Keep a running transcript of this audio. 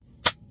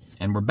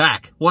And we're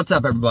back. What's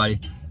up,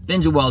 everybody?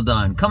 Benja Well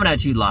Done, coming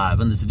at you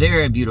live on this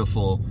very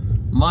beautiful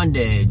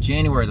Monday,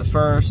 January the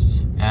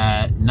 1st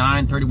at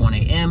 9:31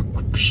 a.m.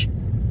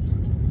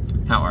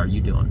 How are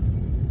you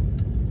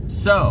doing?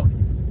 So,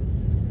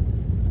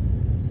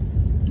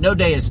 no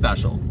day is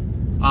special.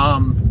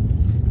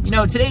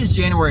 Today's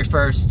January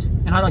 1st,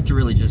 and I'd like to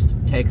really just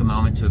take a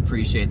moment to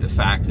appreciate the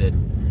fact that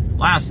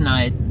last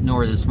night,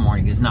 nor this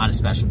morning, is not a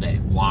special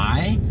day.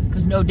 Why?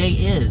 Because no day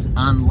is,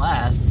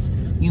 unless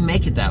you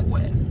make it that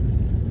way.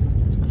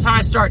 That's how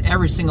I start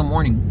every single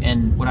morning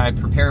and what I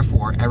prepare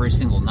for every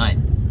single night.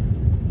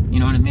 You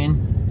know what I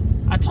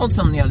mean? I told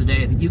someone the other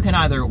day that you can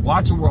either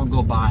watch the world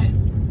go by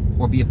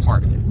or be a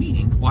part of it.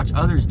 Meaning, watch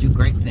others do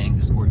great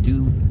things or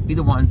be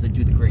the ones that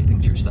do the great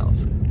things yourself.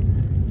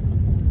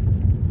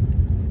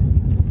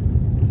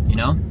 You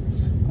know?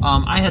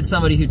 I had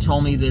somebody who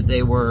told me that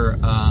they were,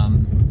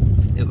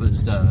 it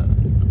was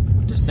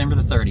December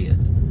the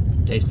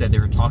 30th. They said they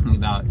were talking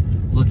about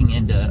looking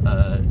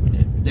into,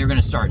 they're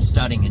going to start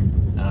studying in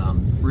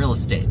real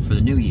estate for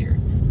the new year.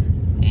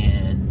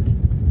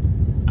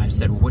 And I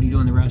said, well, what are you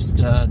doing the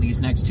rest of these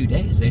next 2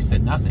 days? They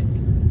said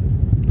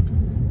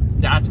nothing.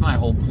 That's my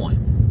whole point.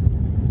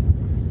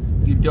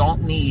 You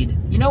don't need,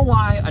 you know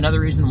why, another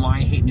reason why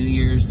I hate New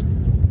Year's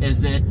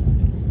is that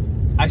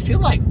I feel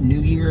like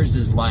New Year's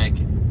is like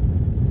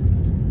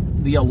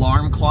the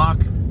alarm clock,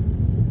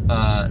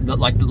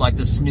 like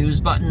the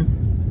snooze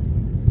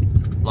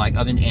button, like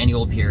of an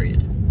annual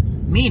period.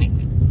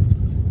 Meaning,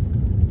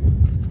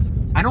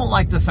 I don't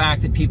like the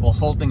fact that people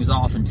hold things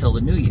off until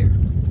the new year.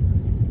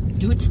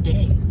 Do it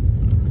today.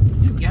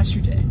 Do it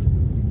yesterday.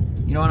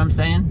 You know what I'm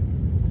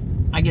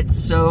saying? I get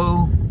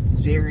so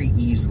very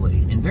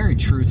easily and very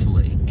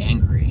truthfully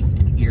angry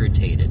and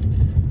irritated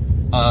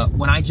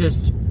when I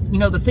just,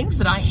 the things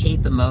that I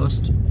hate the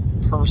most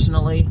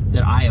personally,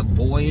 that I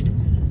avoid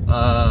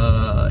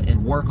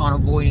and work on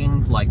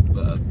avoiding, like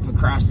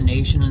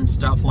procrastination and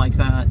stuff like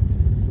that.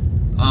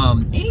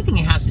 Anything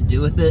that has to do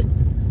with it,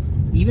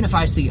 even if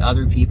I see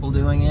other people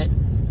doing it,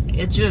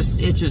 it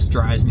just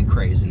drives me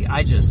crazy.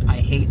 I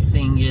hate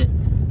seeing it.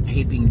 I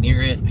hate being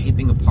near it. I hate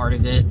being a part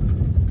of it.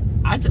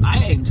 I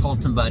even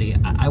told somebody,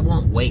 I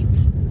won't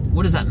wait.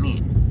 What does that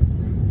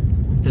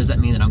mean? Does that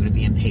mean that I'm going to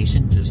be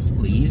impatient, just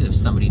leave if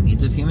somebody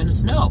needs a few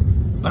minutes? No.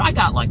 But I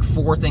got like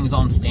 4 things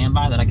on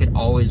standby that I could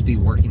always be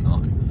working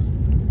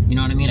on. You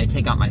know what I mean? I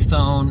take out my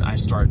phone. I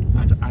start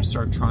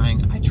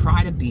trying. I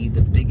try to be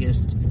the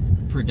biggest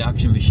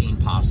production machine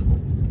possible.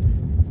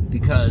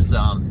 Because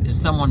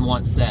as someone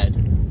once said,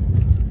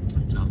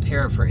 and I'm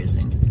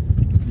paraphrasing,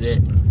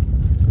 that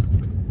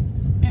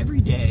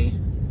every day,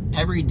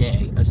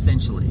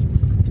 essentially,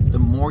 the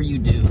more you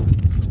do,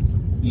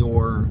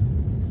 you're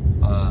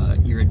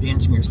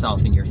advancing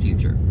yourself in your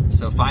future.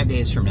 So 5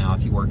 days from now,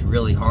 if you worked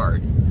really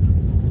hard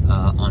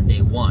on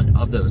day 1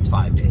 of those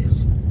 5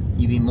 days,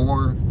 you'd be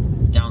more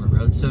down the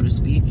road, so to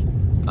speak,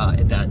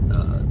 at that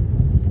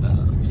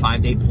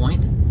 5-day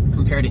point,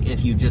 compared to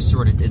if you just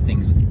sort of did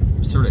things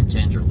sort of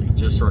gingerly,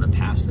 just sort of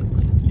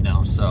passively,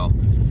 So,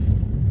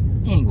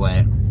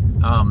 anyway,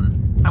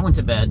 I went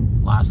to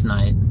bed last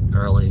night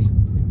early.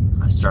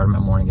 I started my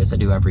morning as I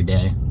do every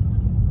day,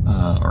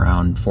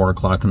 around 4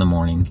 o'clock in the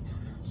morning.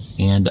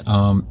 And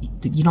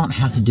you don't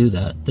have to do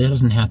that. That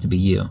doesn't have to be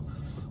you.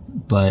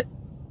 But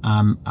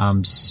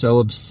I'm so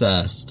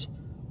obsessed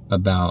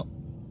about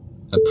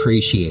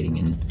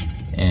appreciating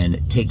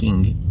and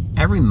taking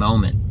every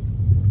moment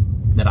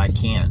that I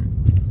can.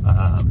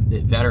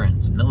 That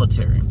veterans,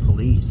 military, and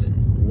police,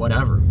 and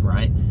whatever,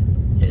 right,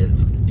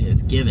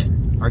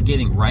 are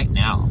giving right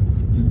now,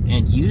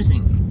 and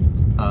using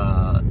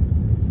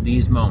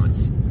these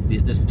moments,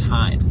 this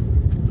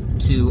time,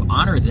 to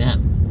honor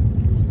them,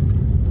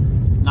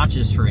 not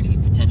just for any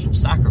potential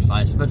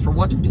sacrifice, but for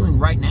what they're doing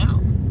right now,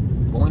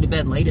 going to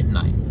bed late at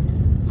night.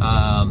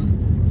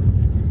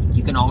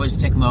 You can always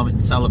take a moment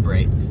and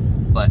celebrate,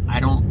 but I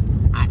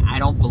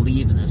don't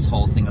believe in this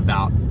whole thing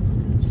about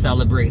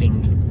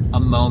celebrating a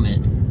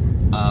moment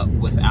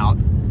without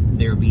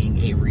there being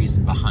a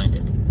reason behind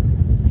it.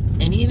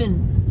 And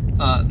even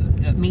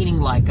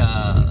meaning like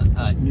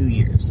New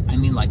Year's. I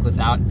mean, like,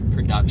 without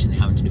production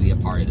having to be a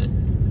part of it.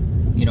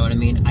 You know what I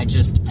mean? I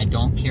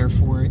don't care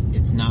for it.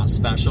 It's not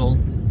special.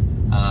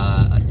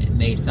 It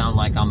may sound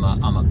like I'm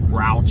a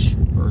grouch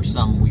or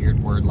some weird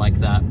word like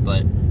that,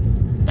 but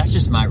that's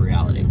just my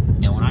reality.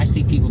 And when I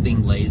see people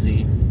being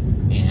lazy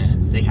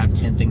and they have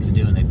 10 things to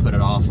do and they put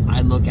it off,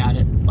 I look at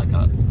it like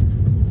a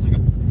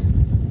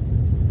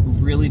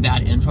really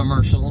bad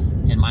infomercial,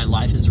 and my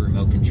life is a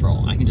remote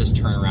control. I can just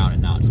turn around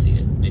and not see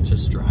it. It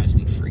just drives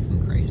me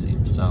freaking crazy.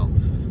 So,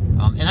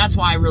 and that's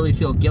why I really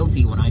feel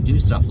guilty when I do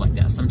stuff like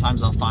that.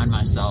 Sometimes I'll find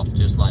myself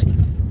just like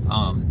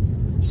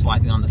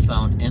swiping on the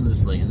phone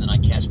endlessly, and then I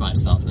catch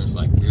myself and it's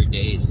like weird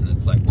days, and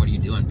it's like, what are you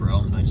doing, bro?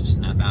 And I just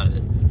snap out of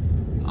it.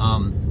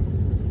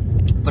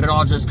 But it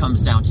all just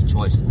comes down to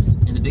choices,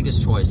 and the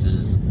biggest choice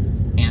is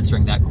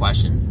answering that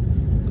question.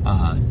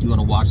 Do you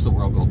want to watch the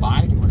world go by,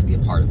 or do you want to be a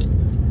part of it?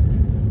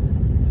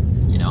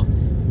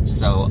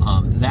 So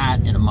that,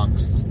 and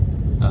amongst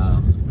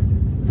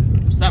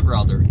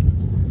several other,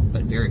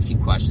 but very few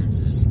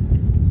questions, is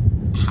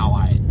how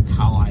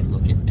I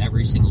look at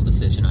every single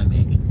decision I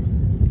make,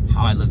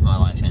 how I live my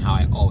life, and how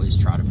I always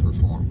try to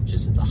perform, which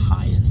is at the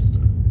highest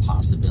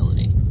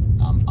possibility.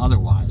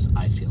 Otherwise,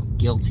 I feel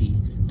guilty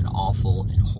and awful and horrible.